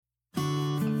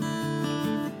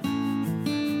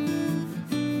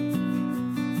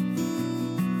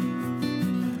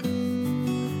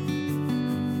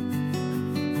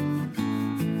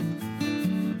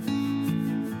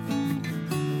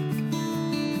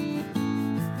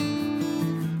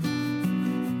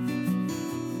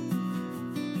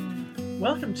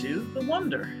Welcome to The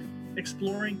Wonder,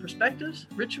 exploring perspectives,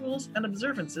 rituals, and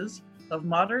observances of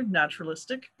modern,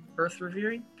 naturalistic,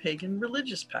 earth-revering, pagan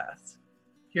religious paths.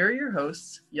 Here are your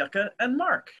hosts, Yucca and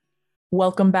Mark.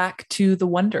 Welcome back to The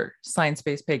Wonder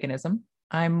Science-Based Paganism.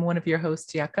 I'm one of your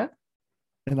hosts, Yucca.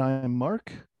 And I'm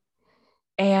Mark.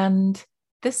 And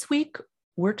this week,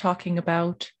 we're talking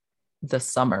about the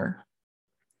summer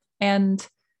and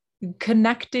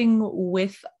connecting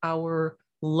with our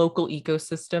local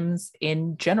ecosystems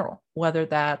in general, whether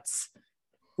that's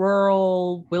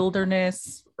rural,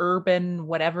 wilderness, urban,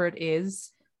 whatever it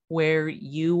is where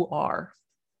you are.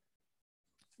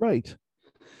 Right.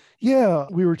 Yeah,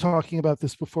 we were talking about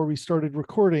this before we started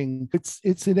recording.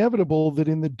 It's inevitable that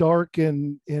in the dark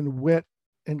and wet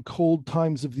and cold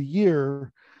times of the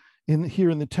year,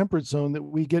 here in the temperate zone, that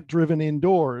we get driven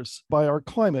indoors by our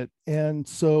climate. And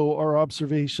so our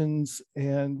observations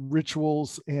and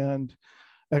rituals and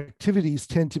activities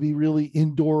tend to be really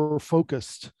indoor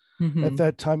focused at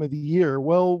that time of the year.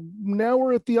 Well, now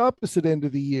we're at the opposite end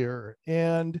of the year,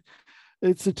 and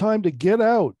it's a time to get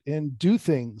out and do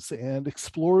things and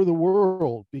explore the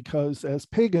world, because as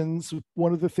pagans,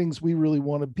 one of the things we really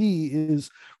want to be is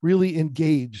really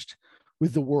engaged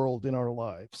with the world in our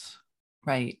lives.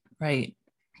 Right.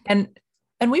 And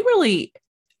we really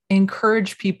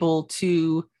encourage people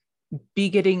to be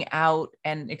getting out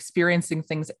and experiencing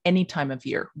things any time of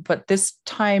year, but this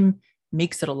time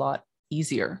makes it a lot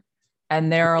easier. And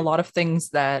there are a lot of things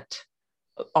that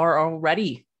are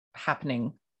already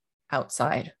happening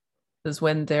outside. Is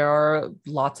when there are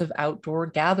lots of outdoor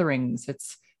gatherings.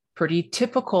 It's pretty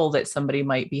typical that somebody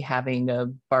might be having a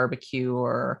barbecue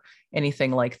or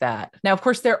anything like that. Now, of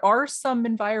course, there are some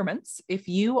environments. If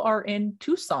you are in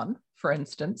Tucson, for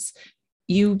instance,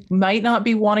 you might not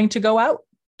be wanting to go out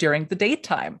during the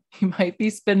daytime. You might be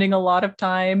spending a lot of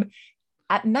time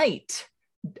at night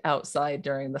outside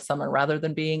during the summer rather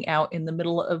than being out in the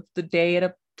middle of the day at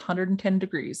 110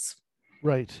 degrees.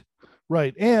 Right.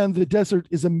 And the desert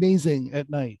is amazing at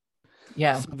night.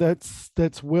 Yeah. So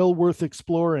that's well worth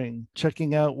exploring,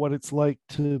 checking out what it's like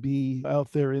to be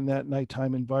out there in that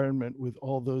nighttime environment with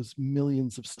all those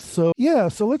millions of. So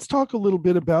let's talk a little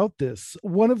bit about this.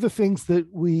 One of the things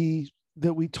that we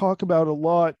talk about a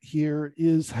lot here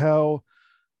is how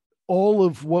all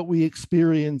of what we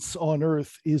experience on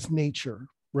Earth is nature,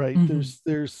 right?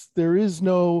 There is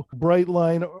no bright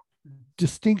line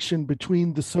distinction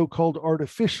between the so-called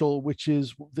artificial, which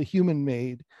is the human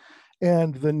made,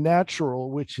 and the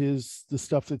natural, which is the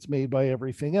stuff that's made by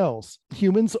everything else.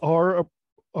 Humans are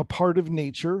a part of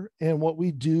nature, and what we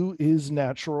do is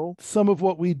natural. Some of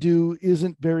what we do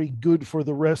isn't very good for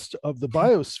the rest of the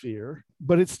biosphere,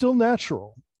 but it's still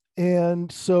natural.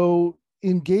 And so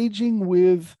engaging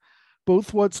with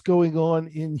both what's going on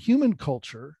in human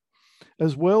culture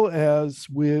as well as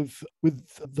with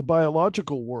the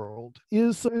biological world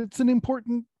it's an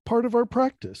important part of our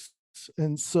practice.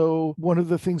 And so one of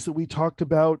the things that we talked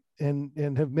about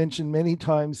and have mentioned many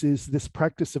times is this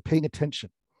practice of paying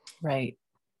attention. Right.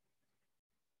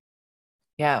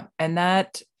 Yeah. And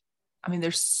that,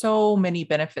 there's so many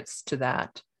benefits to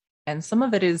that. And some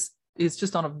of it is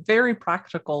just on a very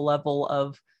practical level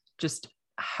of just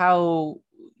how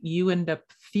you end up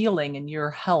feeling in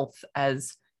your health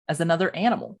as another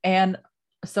animal. And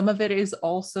some of it is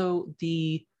also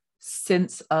the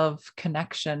sense of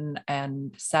connection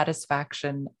and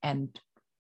satisfaction and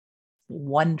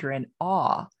wonder and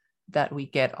awe that we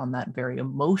get on that very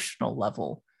emotional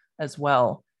level as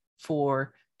well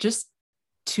for just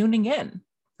tuning in,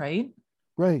 right?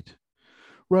 Right.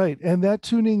 And that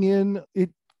tuning in,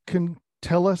 it can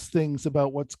tell us things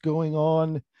about what's going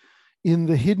on in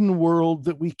the hidden world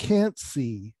that we can't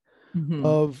see. We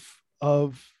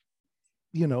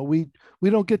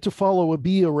don't get to follow a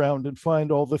bee around and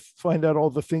find out all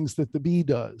the things that the bee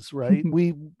does, right?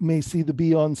 We may see the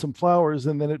bee on some flowers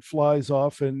and then it flies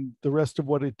off, and the rest of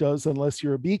what it does, unless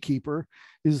you're a beekeeper,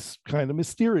 is kind of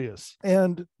mysterious.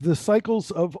 And the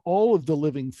cycles of all of the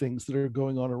living things that are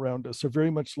going on around us are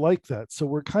very much like that. So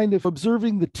we're kind of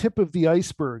observing the tip of the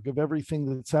iceberg of everything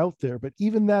that's out there, but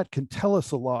even that can tell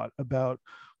us a lot about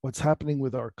what's happening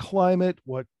with our climate,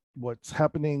 what's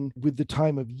happening with the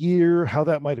time of year, how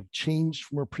that might have changed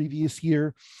from a previous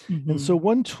year. And so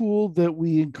one tool that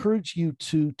we encourage you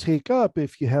to take up,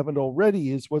 if you haven't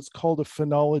already, is what's called a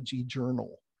phenology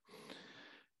journal.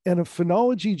 And a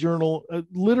phenology journal,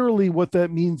 literally what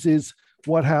that means is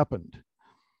what happened.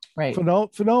 Right.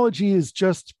 Phenology is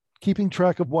just keeping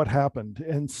track of what happened.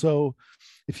 And so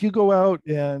if you go out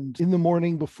and in the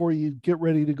morning before you get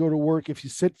ready to go to work, if you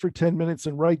sit for 10 minutes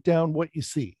and write down what you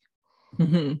see,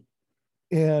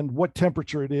 and what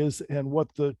temperature it is and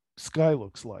what the sky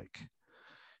looks like.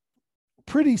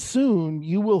 Pretty soon,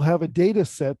 you will have a data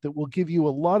set that will give you a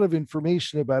lot of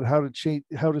information about how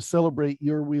to celebrate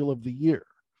your wheel of the year.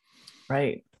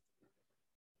 Right.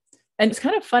 And it's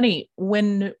kind of funny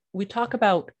when we talk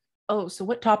about, oh, so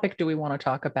what topic do we want to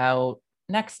talk about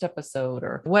next episode,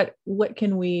 or what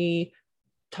can we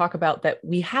talk about that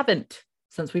we haven't,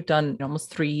 since we've done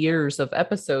almost 3 years of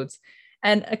episodes.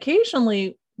 And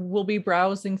occasionally we'll be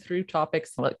browsing through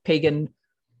topics like pagan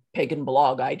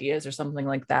blog ideas or something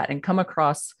like that, and come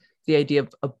across the idea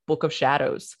of a book of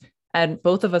shadows. And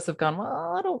both of us have gone,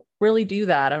 well, I don't really do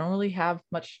that. I don't really have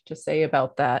much to say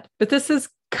about that. But this is,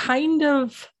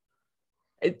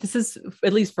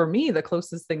 at least for me, the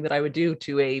closest thing that I would do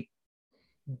to a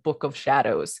book of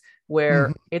shadows,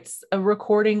 where it's a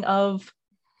recording of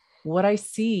what I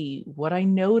see, what I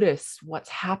notice, what's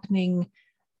happening,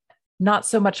 not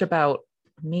so much about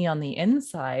me on the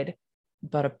inside,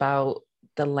 but about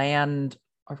the land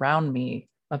around me,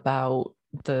 about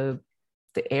the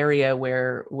area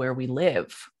where we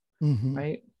live.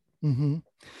 Right.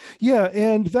 Yeah,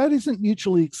 and that isn't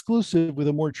mutually exclusive with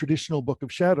a more traditional book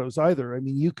of shadows either. I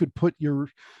mean, you could put the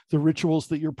rituals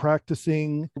that you're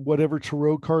practicing, whatever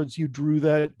tarot cards you drew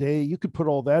that day, you could put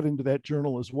all that into that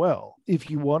journal as well if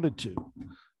you wanted to,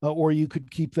 or you could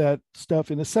keep that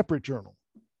stuff in a separate journal,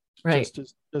 right,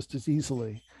 just as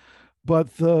easily. But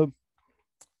the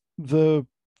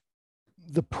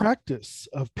practice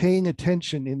of paying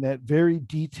attention in that very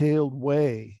detailed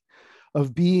way,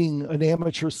 of being an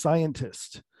amateur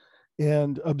scientist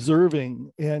and observing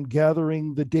and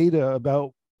gathering the data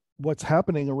about what's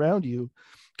happening around you,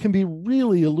 can be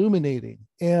really illuminating.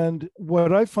 And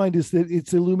what I find is that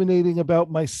it's illuminating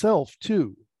about myself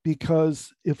too,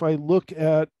 because if I look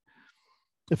at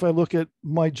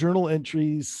my journal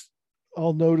entries,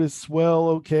 I'll notice, well,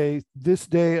 okay, this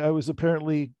day I was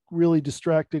apparently really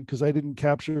distracted because I didn't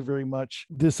capture very much.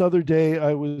 This other day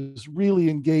I was really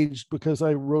engaged because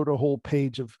I wrote a whole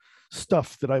page of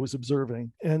stuff that I was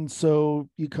observing. And so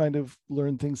you kind of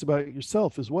learn things about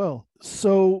yourself as well.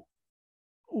 So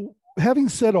having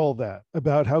said all that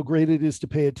about how great it is to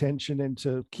pay attention and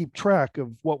to keep track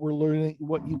of what we're learning,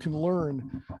 what you can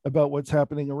learn about what's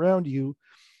happening around you,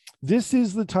 this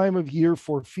is the time of year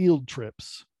for field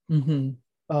trips.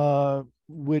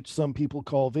 Which some people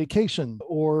call vacation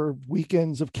or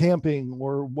weekends of camping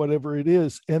or whatever it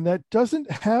is. And that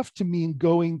doesn't have to mean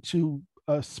going to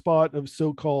a spot of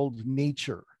so-called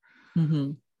nature,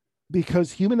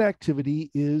 because human activity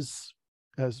is,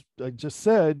 as I just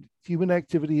said, human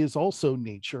activity is also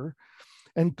nature,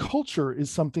 and culture is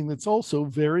something that's also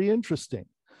very interesting.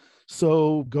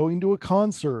 So going to a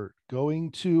concert,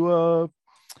 going to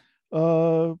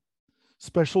a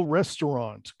special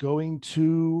restaurant, going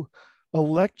to a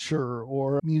lecture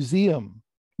or a museum,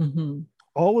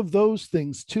 all of those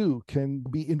things too can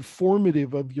be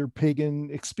informative of your pagan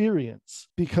experience,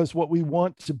 because what we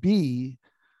want to be,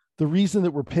 the reason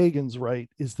that we're pagans, right,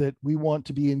 is that we want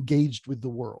to be engaged with the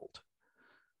world.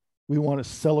 We want to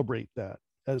celebrate that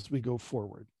as we go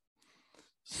forward.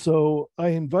 So I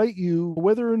invite you,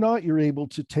 whether or not you're able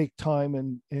to take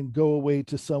time and go away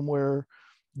to somewhere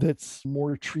that's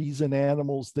more trees and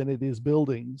animals than it is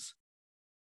buildings,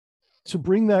 to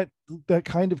bring that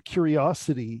kind of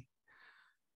curiosity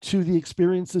to the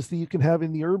experiences that you can have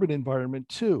in the urban environment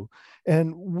too.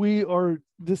 And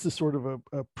this is sort of a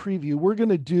preview. We're going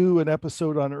to do an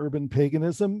episode on urban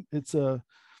paganism. It's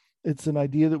an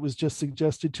idea that was just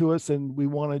suggested to us, and we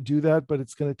want to do that, but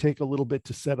it's going to take a little bit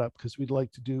to set up, because we'd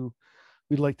like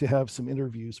to have some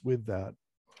interviews with that.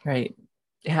 Right.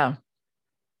 Yeah.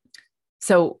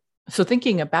 So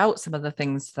thinking about some of the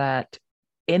things that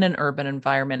in an urban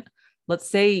environment, let's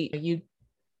say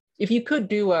if you could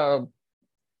do a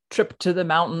trip to the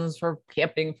mountains for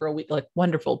camping for a week, like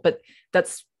wonderful, but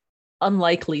that's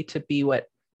unlikely to be what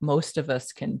most of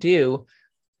us can do.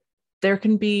 There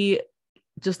can be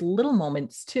just little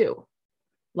moments too,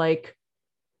 like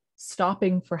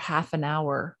stopping for half an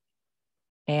hour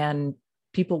and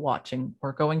people watching,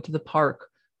 or going to the park,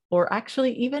 or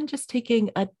actually even just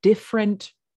taking a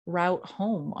different route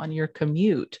home on your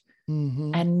commute,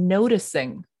 and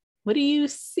noticing, what do you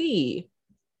see?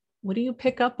 What do you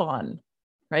pick up on?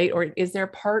 Right? Or is there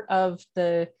part of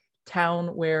the town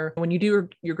where, when you do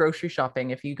your grocery shopping,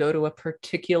 if you go to a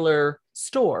particular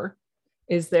store,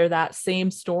 is there that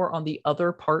same store on the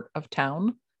other part of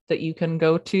town that you can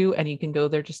go to, and you can go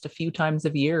there just a few times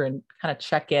a year and kind of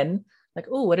check in, like,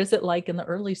 oh, what is it like in the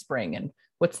early spring? And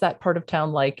what's that part of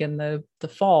town like in the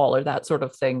fall, or that sort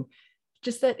of thing?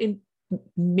 Just that in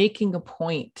making a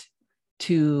point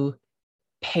to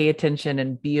pay attention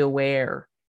and be aware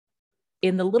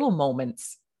in the little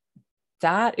moments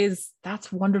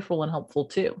that's wonderful and helpful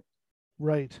too.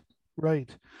 Right, right.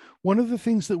 One of the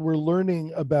things that we're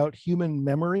learning about human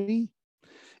memory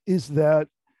is that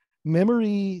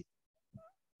memory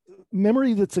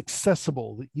that's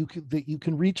accessible, that you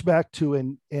can reach back to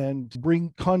and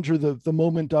conjure the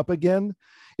moment up again,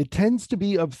 it tends to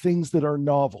be of things that are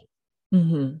novel,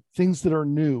 things that are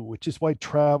new, which is why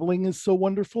traveling is so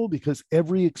wonderful, because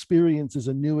every experience is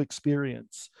a new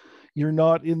experience. You're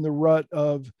not in the rut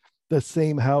of the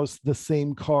same house, the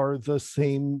same car, the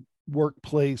same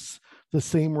workplace, the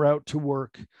same route to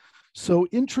work. So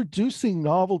introducing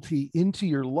novelty into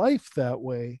your life that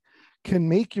way can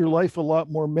make your life a lot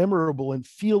more memorable and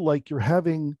feel like you're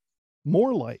having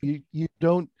more life. You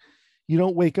don't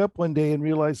wake up one day and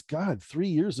realize, God, 3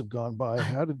 years have gone by.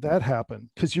 How did that happen?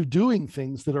 Because you're doing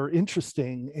things that are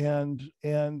interesting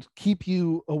and keep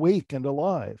you awake and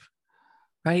alive.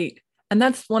 Right. And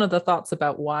that's one of the thoughts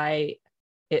about why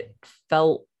it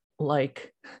felt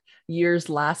like years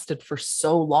lasted for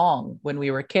so long when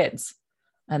we were kids.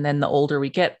 And then the older we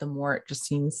get, the more it just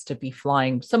seems to be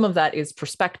flying. Some of that is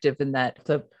perspective in that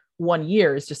the 1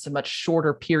 year is just a much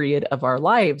shorter period of our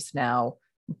lives now.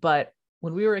 But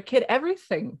when we were a kid,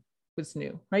 everything was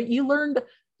new, right? You learned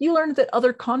that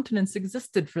other continents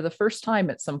existed for the first time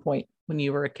at some point when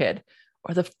you were a kid,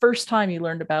 or the first time you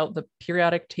learned about the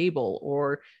periodic table,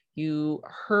 or you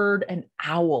heard an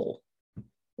owl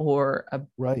or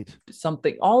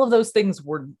something. All of those things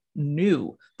were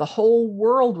new. The whole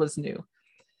world was new.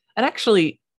 And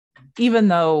actually, even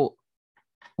though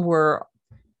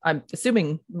I'm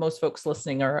assuming most folks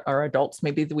listening are adults,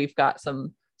 maybe we've got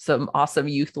some awesome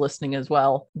youth listening as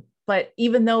well. But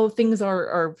even though things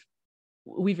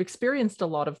we've experienced a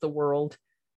lot of the world,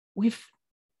 we've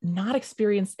not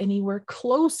experienced anywhere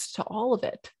close to all of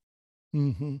it.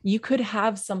 You could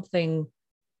have something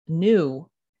new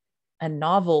and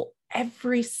novel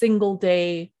every single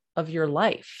day of your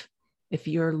life if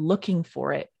you're looking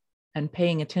for it and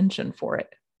paying attention for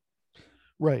it.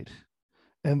 Right.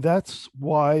 And that's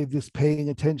why this paying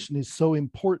attention is so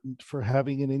important for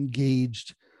having an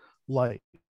engaged life.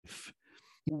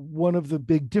 One of the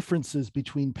big differences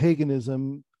between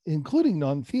paganism, including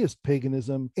non-theist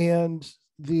paganism, and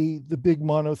the big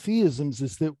monotheisms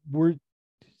is that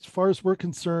as far as we're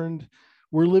concerned,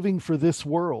 we're living for this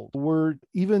world. We're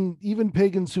even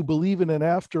pagans who believe in an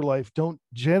afterlife don't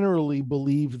generally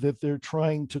believe that they're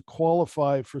trying to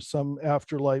qualify for some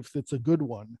afterlife that's a good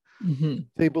one.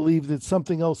 They believe that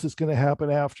something else is going to happen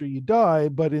after you die,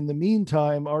 but in the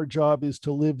meantime, our job is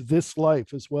to live this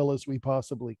life as well as we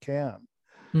possibly can.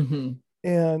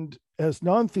 And as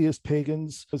non-theist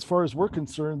pagans, as far as we're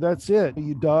concerned, that's it.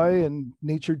 You die and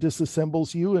nature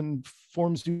disassembles you and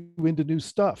forms you into new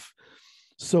stuff.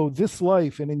 So this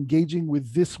life and engaging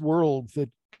with this world that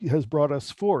has brought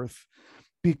us forth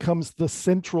becomes the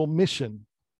central mission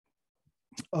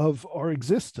of our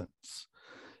existence.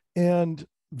 And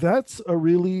that's a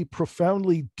really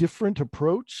profoundly different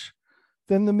approach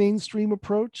than the mainstream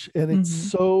approach. And it's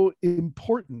so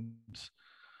important,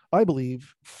 I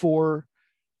believe, for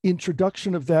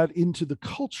introduction of that into the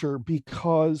culture,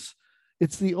 because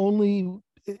it's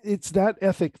that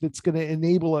ethic that's going to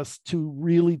enable us to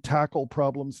really tackle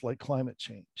problems like climate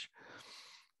change.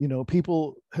 You know,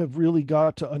 people have really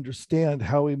got to understand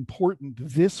how important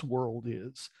this world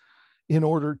is in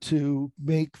order to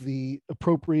make the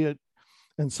appropriate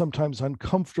and sometimes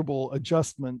uncomfortable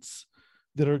adjustments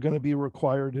that are going to be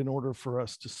required in order for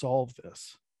us to solve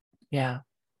this. Yeah,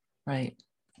 right.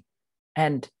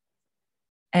 And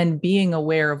being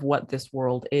aware of what this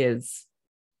world is,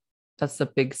 that's a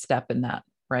big step in that,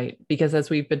 right? Because as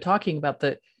we've been talking about,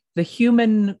 the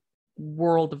human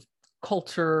world of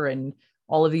culture and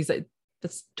all of these,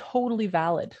 that's totally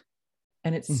valid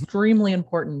and it's extremely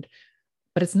important,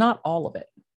 but it's not all of it.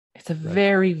 It's a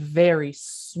very, very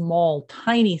small,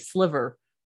 tiny sliver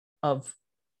of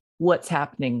what's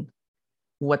happening,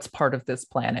 what's part of this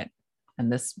planet and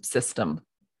this system.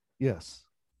 Yes.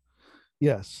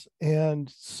 And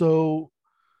so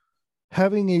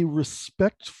having a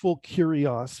respectful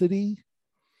curiosity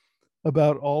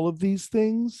about all of these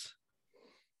things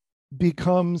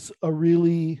becomes a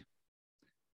really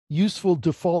useful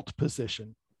default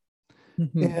position.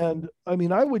 And I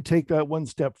mean, I would take that one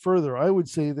step further. I would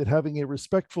say that having a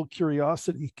respectful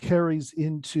curiosity carries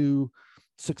into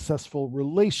successful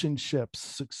relationships,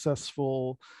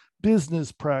 successful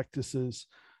business practices,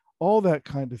 all that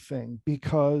kind of thing,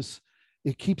 because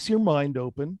it keeps your mind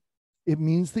open. It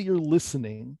means that you're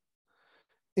listening.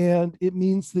 And it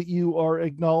means that you are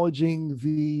acknowledging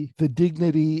the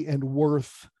dignity and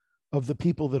worth of the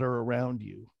people that are around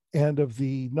you and of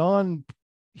the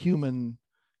non-human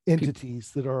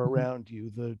entities that are Mhm. around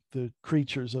you, the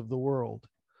creatures of the world.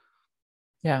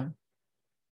 Yeah.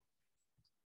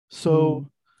 So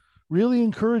really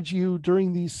encourage you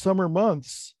during these summer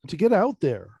months to get out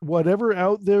there, whatever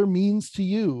out there means to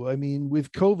you. I mean,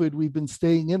 with COVID, we've been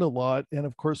staying in a lot, and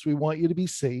of course we want you to be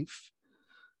safe,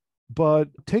 but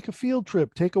take a field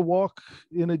trip, take a walk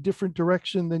in a different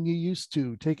direction than you used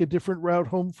to, take a different route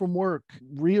home from work,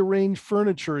 rearrange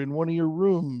furniture in one of your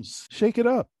rooms, shake it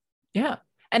up. Yeah.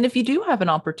 And if you do have an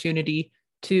opportunity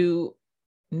to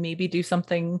maybe do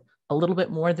something a little bit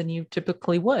more than you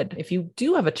typically would, if you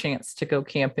do have a chance to go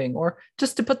camping, or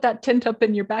just to put that tent up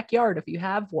in your backyard, if you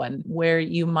have one where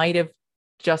you might have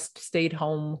just stayed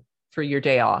home for your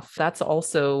day off. That's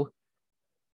also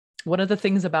one of the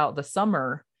things about the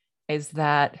summer, is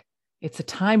that it's a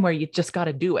time where you just got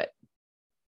to do it.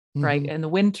 Right. In the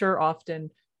winter,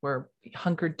 often we're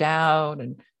hunkered down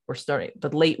and we're starting the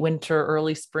late winter,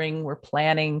 early spring, we're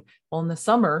planning. Well, in the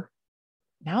summer,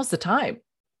 now's the time.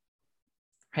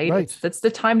 Right. It's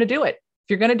the time to do it. If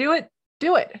you're going to do it,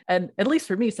 do it. And at least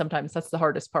for me, sometimes that's the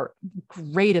hardest part. I'm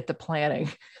great at the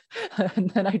planning. And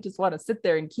then I just want to sit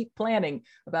there and keep planning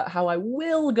about how I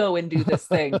will go and do this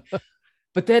thing.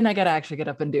 But then I got to actually get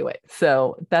up and do it.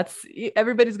 So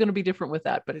everybody's going to be different with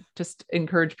that, but just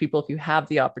encourage people, if you have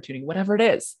the opportunity, whatever it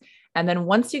is. And then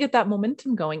once you get that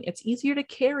momentum going, it's easier to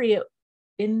carry it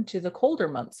into the colder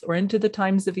months or into the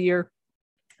times of year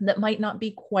that might not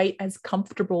be quite as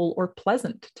comfortable or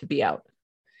pleasant to be out.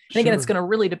 And again, it's going to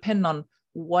really depend on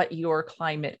what your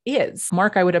climate is.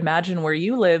 Mark, I would imagine where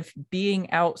you live,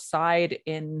 being outside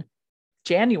in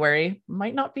January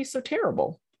might not be so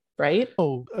terrible. Right?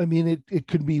 Oh, I mean, it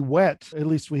could be wet. At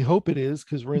least we hope it is,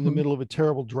 because we're in the middle of a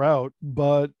terrible drought.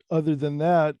 But other than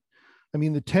that, I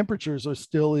mean, the temperatures are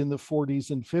still in the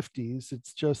 40s and 50s.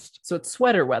 It's just... So it's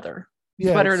sweater weather.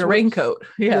 Yeah, sweater and a raincoat.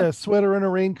 Yeah, sweater and a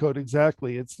raincoat.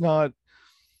 Exactly. It's not...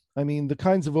 I mean, the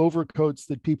kinds of overcoats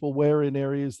that people wear in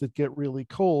areas that get really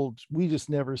cold, we just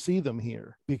never see them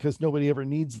here because nobody ever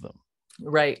needs them.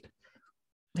 Right.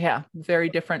 Yeah, very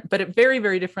different, but very,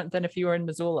 very different than if you were in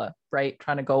Missoula, right?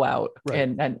 Trying to go out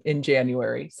and in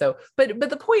January. So, but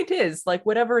the point is, like,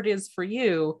 whatever it is for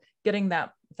you, getting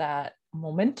that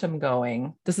momentum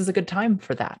going, this is a good time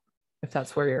for that, if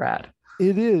that's where you're at.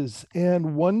 It is.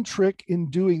 And one trick in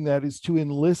doing that is to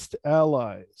enlist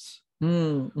allies.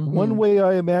 One way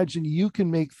I imagine you can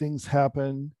make things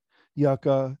happen,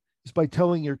 Yucca, is by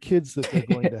telling your kids that they're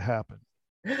going to happen.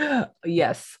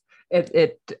 Yes.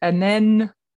 And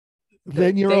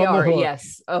then you're on the hook.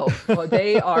 Yes. Oh, well,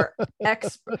 they are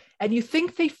expert. And you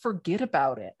think they forget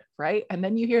about it, right? And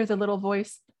then you hear the little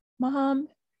voice, Mom,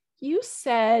 you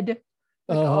said,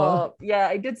 oh, yeah,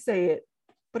 I did say it,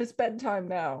 but it's bedtime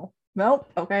now.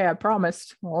 Nope. Okay, I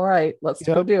promised. All right, let's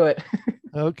go do it.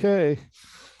 Okay.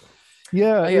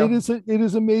 Yeah, it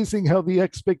is amazing how the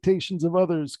expectations of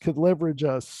others could leverage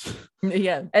us.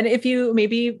 Yeah. And if you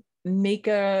maybe make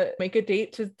a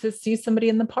date to see somebody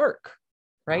in the park,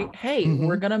 right? Hey,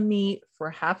 we're going to meet for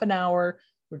half an hour.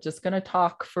 We're just going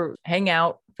to hang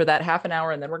out for that half an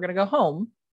hour, and then we're going to go home.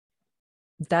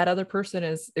 That other person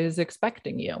is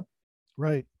expecting you.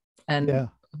 Right. And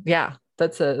yeah,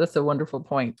 that's a wonderful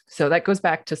point. So that goes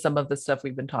back to some of the stuff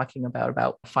we've been talking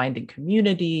about finding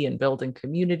community and building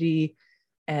community.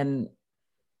 And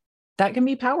that can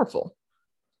be powerful.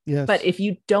 Yes. But if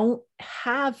you don't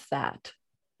have that,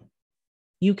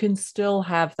 you can still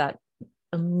have that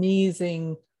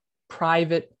amazing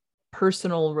private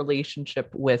personal relationship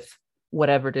with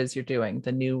whatever it is you're doing,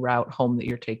 the new route home that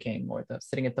you're taking, or the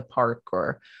sitting at the park,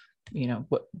 or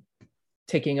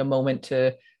taking a moment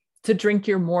to drink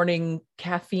your morning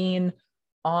caffeine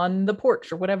on the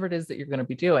porch, or whatever it is that you're going to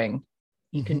be doing.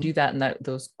 You can do that in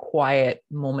those quiet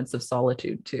moments of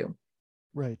solitude too.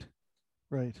 Right.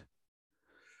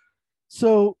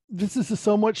 So this is a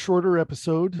somewhat shorter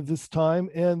episode this time,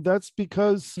 and that's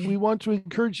because we want to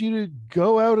encourage you to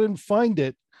go out and find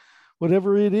it,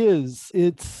 whatever it is.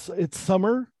 It's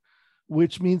summer,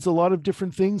 which means a lot of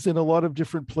different things in a lot of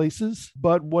different places.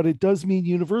 But what it does mean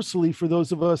universally for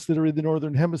those of us that are in the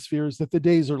Northern Hemisphere is that the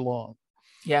days are long.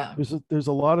 Yeah. There's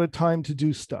a lot of time to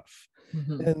do stuff.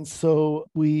 And so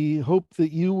we hope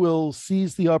that you will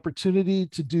seize the opportunity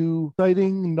to do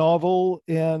exciting, novel,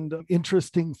 and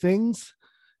interesting things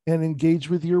and engage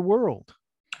with your world.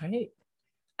 Right.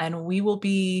 And we will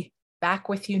be back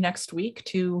with you next week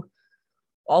to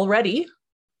already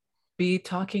be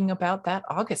talking about that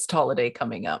August holiday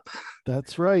coming up.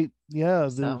 That's right. Yeah,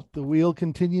 the wheel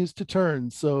continues to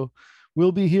turn. So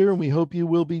we'll be here, and we hope you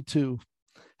will be too.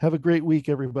 Have a great week,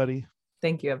 everybody.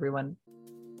 Thank you, everyone.